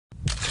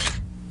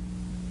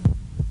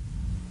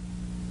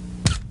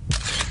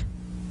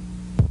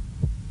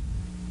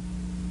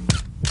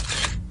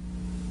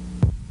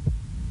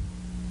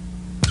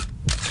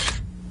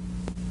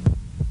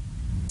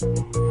All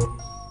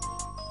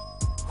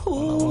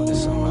I want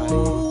is somebody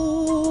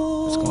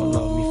that's gonna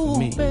love me for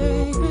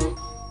me.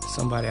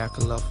 Somebody I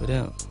can love for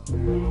them.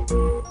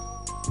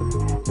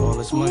 All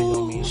this money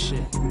don't mean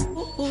shit.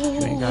 You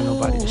ain't got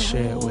nobody to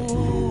share it with.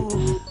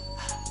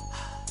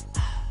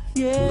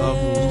 Love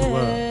rules the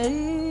world.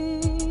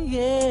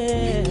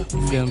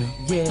 You feel me?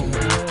 Yeah.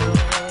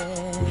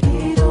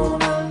 He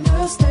don't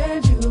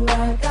understand you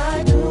like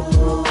I do.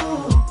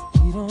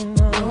 He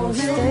don't understand.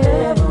 He'll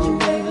never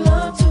make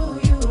love to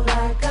you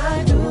like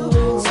I do.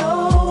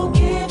 So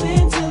give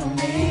it to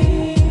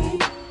me,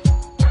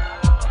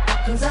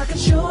 'cause I can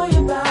show you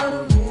about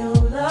a real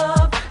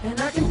love,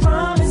 and I can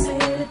promise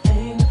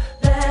anything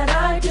that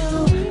I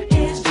do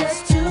is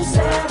just to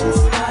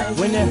satisfy you.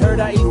 When it hurt,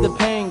 I ease the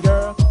pain,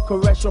 girl.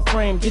 Caress your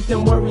frame, get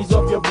them worries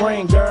off your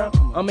brain, girl.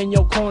 I'm in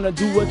your corner,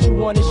 do what you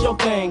want, it's your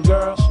thing,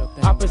 girl.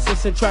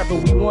 Opposites attract,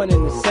 but we one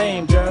and the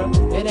same, girl.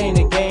 It ain't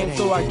a game,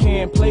 so I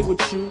can't play with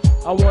you.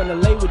 I wanna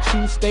lay with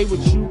you, stay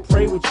with you,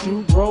 pray with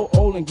you, grow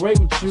old and great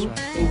with you.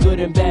 In good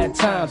and bad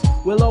times,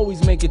 we'll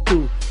always make it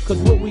through, 'cause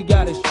what we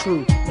got is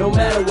true. No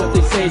matter what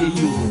they say to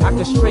you, I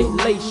can straight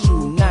lace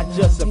you, not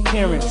just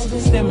appearance.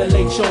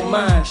 Stimulate your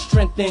mind,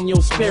 strengthen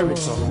your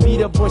spirits. Be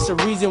the voice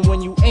of reason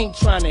when you ain't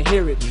trying to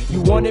hear it.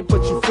 You want it,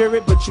 but you fear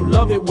it, but you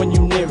love it when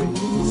you near it.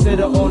 Sit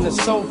up on the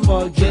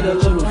sofa, get a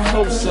little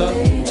closer,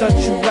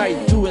 touch you right,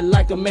 do it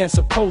like a man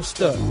supposed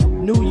to.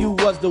 Knew you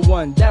was the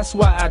one, that's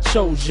why I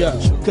chose ya.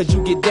 'Cause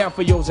you get down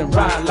for yours and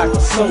ride like a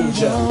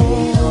soldier.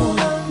 He don't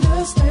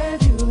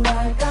understand you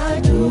like I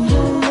do. He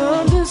don't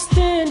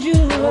understand you.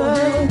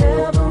 He'll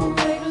never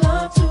make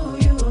love to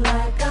you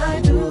like I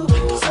do.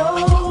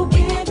 So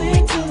give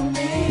it to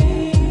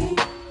me.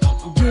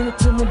 Give it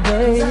to me,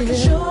 baby. 'Cause I can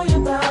show you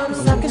about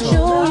it. I can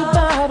show you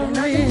about it. And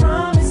I can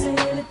promise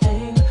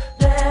anything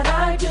that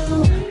I do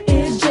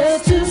is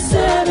just to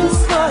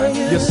satisfy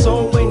you. Your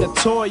soul ain't a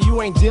toy,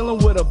 you ain't dealing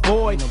with a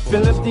boy.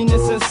 Feel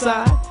emptiness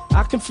inside?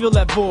 I can feel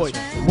that void.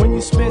 When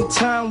you spend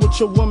time with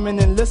your woman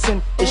and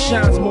listen, it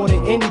shines more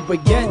than any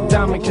baguette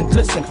diamond can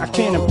glisten. I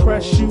can't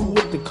impress you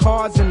with the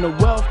cars and the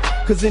wealth,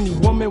 'cause any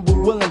woman with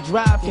will and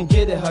drive can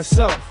get it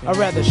herself. I'd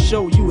rather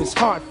show you it's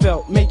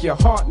heartfelt, make your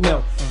heart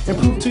melt, and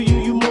prove to you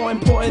you more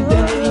important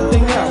than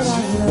anything else.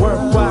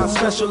 Worthwhile,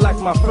 special like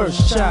my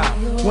first child.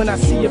 When I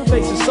see your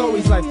face, it's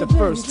always like the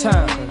first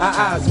time our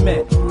eyes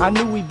met. I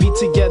knew we'd be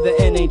together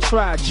and ain't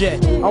tried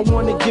yet. I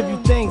wanna give you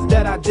things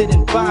that I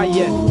didn't buy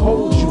yet.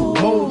 Hold you,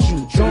 mold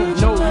you, don't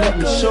know, let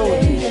me show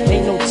you.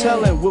 Ain't no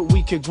telling what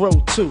we could grow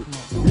to.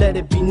 Let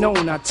it be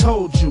known I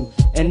told you,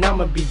 and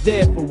I'ma be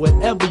there for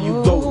whatever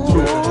you go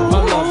through.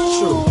 My love's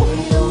true.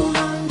 He don't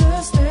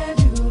understand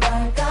you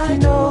like I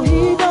know.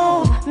 He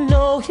don't,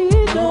 no he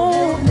don't.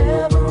 He'll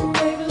never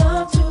make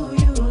love to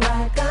you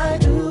like I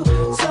do.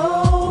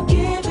 So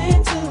give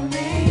it to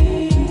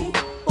me.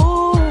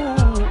 Ooh,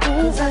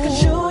 'cause I can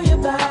show you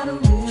about a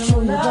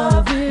real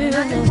love, and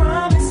I can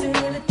promise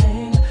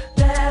anything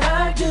that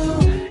I do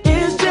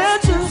is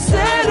just to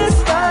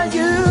satisfy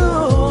you.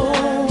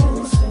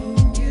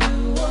 Sing you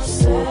a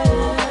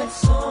sad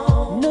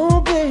song.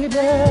 No,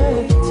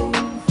 baby.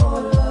 For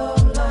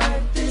love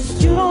like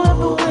this, you don't have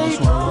to wait.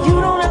 You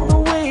don't have to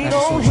wait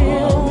on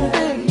him,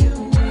 baby.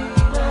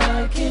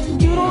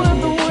 You don't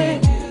have to wait.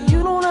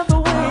 You don't have to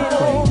wait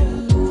on.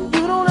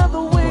 You don't have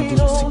to wait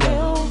on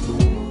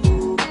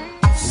him.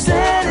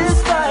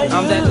 Satisfy you.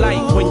 I'm that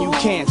light when you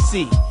can't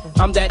see.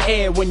 I'm that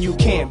air when you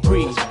can't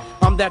breathe.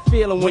 I'm that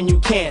feeling when you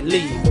can't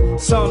leave.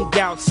 Some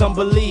doubt, some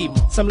believe,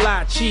 some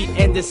lie, cheat,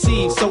 and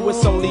deceive. So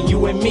it's only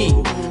you and me.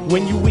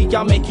 When you weak,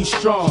 I'll make you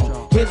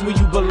strong. Here's where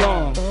you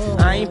belong.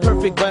 I ain't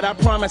perfect, but I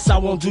promise I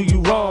won't do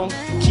you wrong.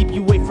 Keep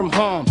you away from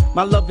harm.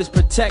 My love is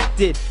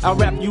protected. I'll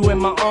wrap you in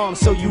my arms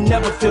so you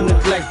never feel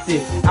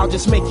neglected. I'll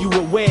just make you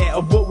aware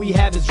of what we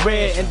have is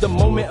rare. In the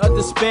moment of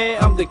despair,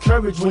 I'm the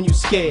courage when you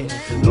scared.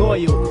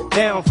 Loyal,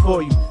 down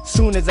for you.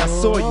 Soon as I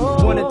saw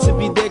you, wanted to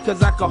be there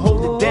 'cause I could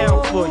hold it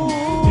down for you.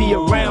 Be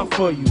around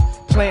for you.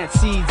 Plant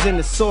seeds in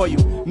the soil.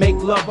 Make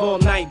love all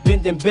night,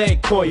 bending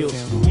bed coils.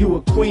 You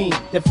a queen,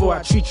 therefore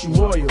I treat you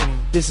royal.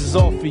 This is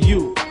all for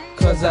you,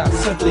 'cause I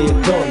simply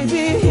adore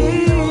you.